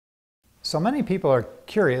So many people are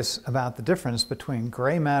curious about the difference between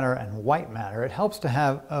gray matter and white matter. It helps to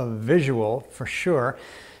have a visual for sure.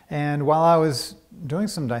 And while I was doing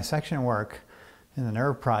some dissection work in the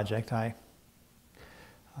nerve project, I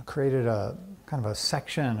created a kind of a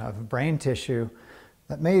section of brain tissue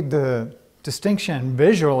that made the distinction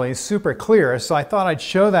visually super clear. So I thought I'd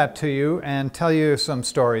show that to you and tell you some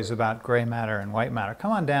stories about gray matter and white matter.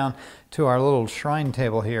 Come on down to our little shrine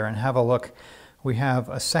table here and have a look. We have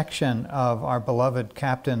a section of our beloved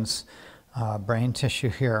captain's brain tissue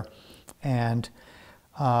here. And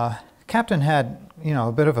Captain had,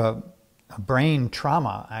 a bit of a brain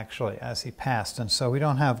trauma actually as he passed. And so we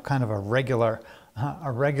don't have kind of a regular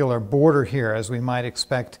border here as we might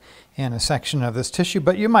expect in a section of this tissue,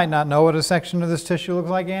 but you might not know what a section of this tissue looks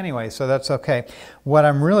like anyway, so that's okay. What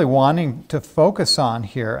I'm really wanting to focus on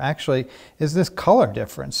here actually is this color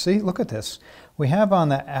difference. See, look at this. We have on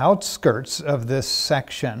the outskirts of this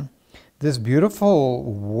section this beautiful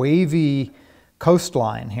wavy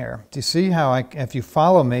coastline here. Do you see how if you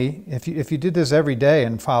follow me, if you did this every day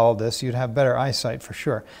and followed this, you'd have better eyesight for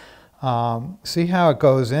sure. See how it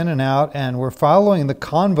goes in and out, and we're following the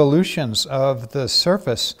convolutions of the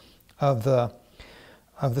surface of the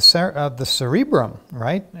cerebrum,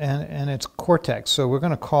 right, and its cortex. So we're going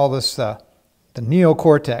to call this the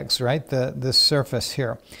neocortex, right? This surface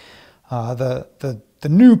here, the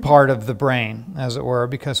new part of the brain, as it were,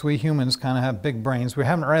 because we humans kind of have big brains. We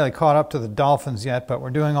haven't really caught up to the dolphins yet, but we're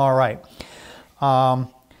doing all right.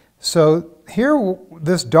 So here,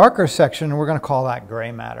 this darker section, we're going to call that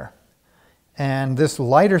gray matter. And this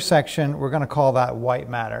lighter section, we're going to call that white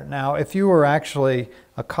matter. Now, if you were actually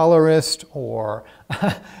a colorist or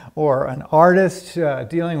an artist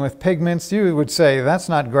dealing with pigments, you would say that's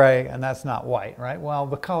not gray and that's not white, right? Well,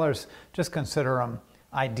 the colors, just consider them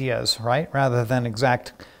ideas, right? Rather than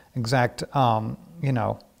exact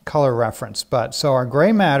color reference. But so our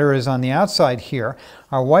gray matter is on the outside here.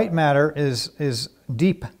 Our white matter is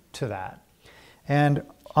deep to that. And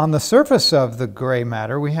on the surface of the gray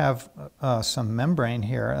matter, we have some membrane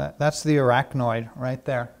here. That's the arachnoid right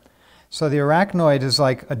there. So the arachnoid is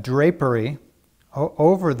like a drapery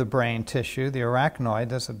over the brain tissue. The arachnoid,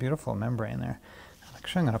 there's a beautiful membrane there.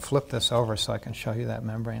 Actually, I'm going to flip this over so I can show you that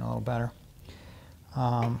membrane a little better.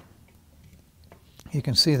 You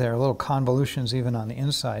can see there are little convolutions even on the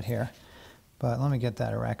inside here. But let me get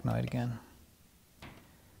that arachnoid again.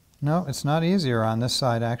 No, it's not easier on this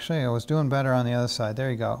side, actually. I was doing better on the other side.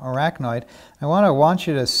 There you go, arachnoid. And what I want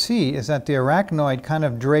you to see is that the arachnoid kind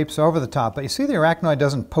of drapes over the top. But you see the arachnoid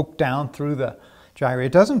doesn't poke down through the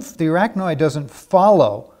gyrate. The arachnoid doesn't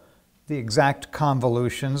follow the exact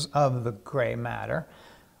convolutions of the gray matter.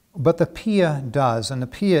 But the pia does. And the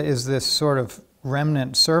pia is this sort of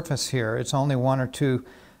remnant surface here. It's only one or two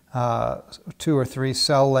or three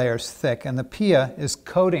cell layers thick. And the pia is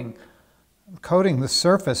coating the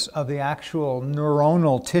surface of the actual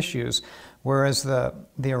neuronal tissues, whereas the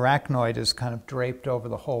arachnoid is kind of draped over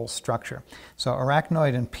the whole structure. So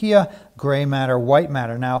arachnoid and pia, gray matter, white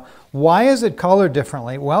matter. Now, why is it colored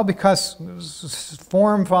differently? Well, because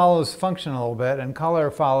form follows function a little bit and color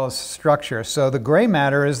follows structure. So the gray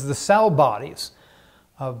matter is the cell bodies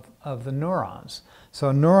of the neurons.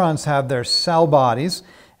 So neurons have their cell bodies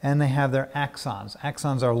and they have their axons.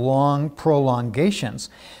 Axons are long prolongations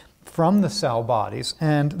from the cell bodies,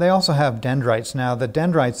 and they also have dendrites. Now, the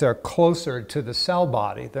dendrites are closer to the cell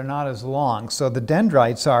body. They're not as long. So the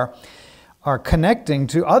dendrites are connecting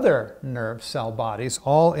to other nerve cell bodies,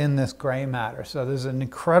 all in this gray matter. So there's an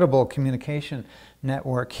incredible communication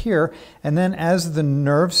network here. And then as the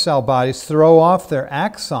nerve cell bodies throw off their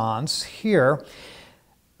axons here,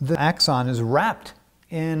 the axon is wrapped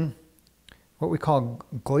in what we call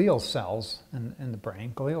glial cells in the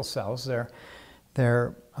brain. Glial cells,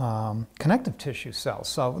 they're connective tissue cells.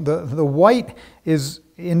 So the white is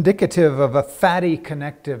indicative of a fatty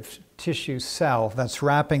connective tissue cell that's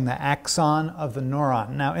wrapping the axon of the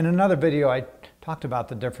neuron. Now, in another video, I talked about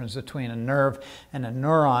the difference between a nerve and a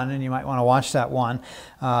neuron, and you might want to watch that one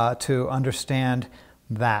to understand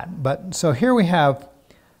that. But so here we have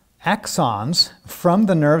axons from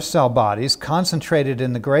the nerve cell bodies concentrated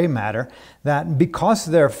in the gray matter that, because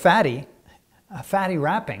they're fatty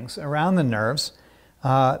wrappings around the nerves,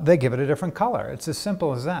 they give it a different color. It's as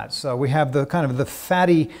simple as that. So we have the kind of the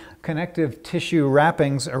fatty connective tissue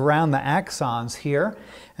wrappings around the axons here,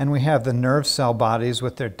 and we have the nerve cell bodies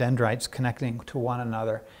with their dendrites connecting to one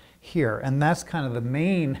another here. And that's kind of the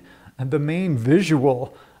main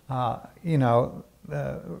visual,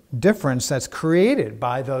 difference that's created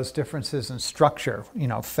by those differences in structure.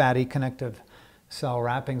 Fatty connective cell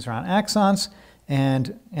wrappings around axons,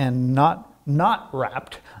 and not not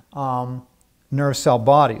wrapped nerve cell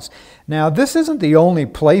bodies. Now, this isn't the only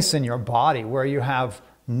place in your body where you have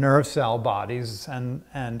nerve cell bodies and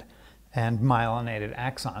myelinated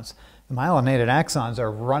axons. The myelinated axons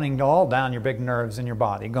are running all down your big nerves in your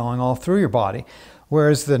body, going all through your body,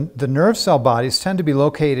 whereas the nerve cell bodies tend to be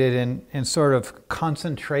located in sort of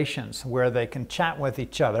concentrations where they can chat with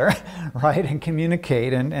each other, right, and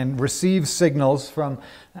communicate and receive signals from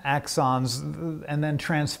axons and then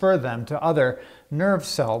transfer them to other nerve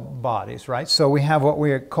cell bodies, right? So we have what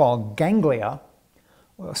we call ganglia,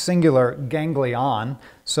 singular ganglion.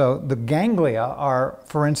 So the ganglia are,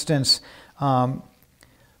 for instance,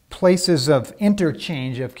 places of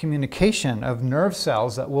interchange, of communication of nerve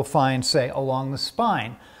cells that we'll find, say, along the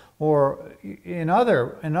spine or in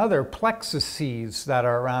other plexuses that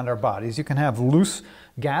are around our bodies. You can have loose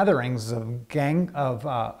gatherings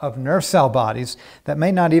of nerve cell bodies that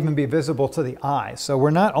may not even be visible to the eye. So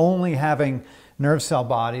we're not only having nerve cell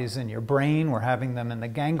bodies in your brain, we're having them in the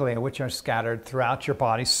ganglia, which are scattered throughout your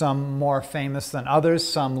body, some more famous than others,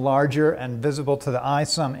 some larger and visible to the eye,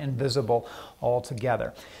 some invisible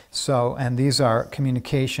altogether. So, and these are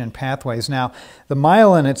communication pathways. Now, the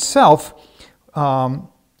myelin itself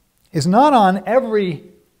is not on every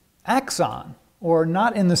axon, or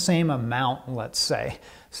not in the same amount, let's say.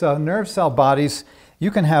 So nerve cell bodies, you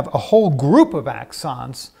can have a whole group of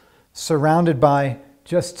axons surrounded by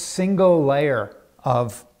just single layer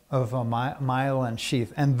of a myelin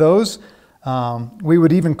sheath, and those we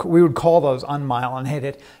would call those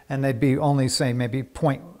unmyelinated, and they'd be only, say, maybe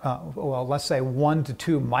let's say 1 to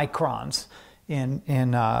 2 microns in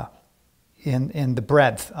the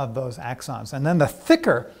breadth of those axons. And then the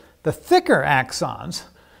thicker axons,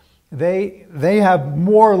 they have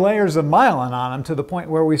more layers of myelin on them, to the point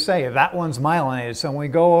where we say that one's myelinated. So when we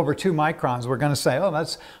go over 2 microns, we're going to say, oh,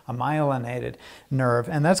 that's a myelinated nerve.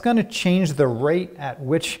 And that's going to change the rate at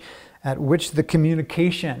which the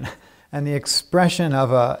communication and the expression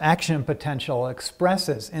of an action potential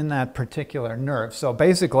expresses in that particular nerve. So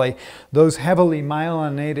basically, those heavily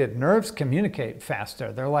myelinated nerves communicate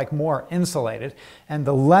faster. They're like more insulated. And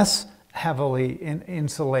the less heavily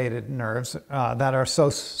insulated nerves that are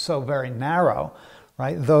so very narrow,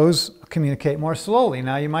 right, those communicate more slowly.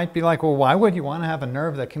 Now you might be like, well, why would you want to have a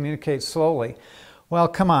nerve that communicates slowly? Well,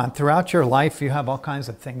 come on, throughout your life you have all kinds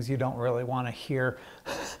of things you don't really want to hear,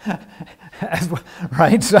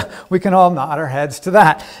 right? So we can all nod our heads to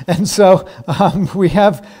that. And so we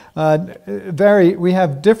have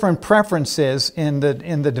different preferences in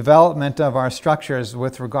the development of our structures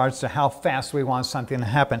with regards to how fast we want something to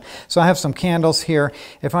happen. So I have some candles here.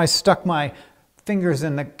 If I stuck my fingers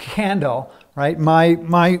in the candle, right,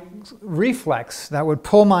 my reflex that would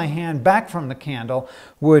pull my hand back from the candle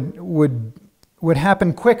would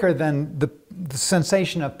happen quicker than the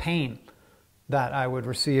sensation of pain that I would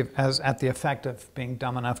receive at the effect of being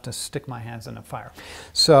dumb enough to stick my hands in the fire.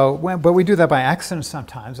 So, but we do that by accident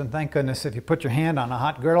sometimes, and thank goodness if you put your hand on a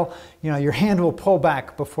hot girdle, you know, your hand will pull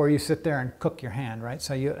back before you sit there and cook your hand, right?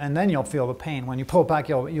 So and then you'll feel the pain. When you pull back,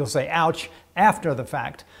 you'll say, ouch, after the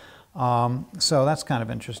fact. So that's kind of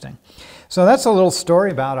interesting. So that's a little story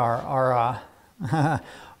about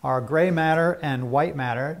our gray matter and white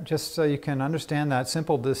matter, just so you can understand that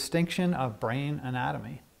simple distinction of brain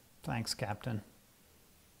anatomy. Thanks, Captain.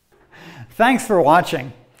 Thanks for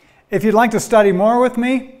watching. If you'd like to study more with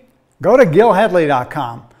me, go to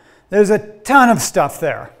gilhedley.com. There's a ton of stuff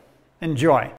there. Enjoy.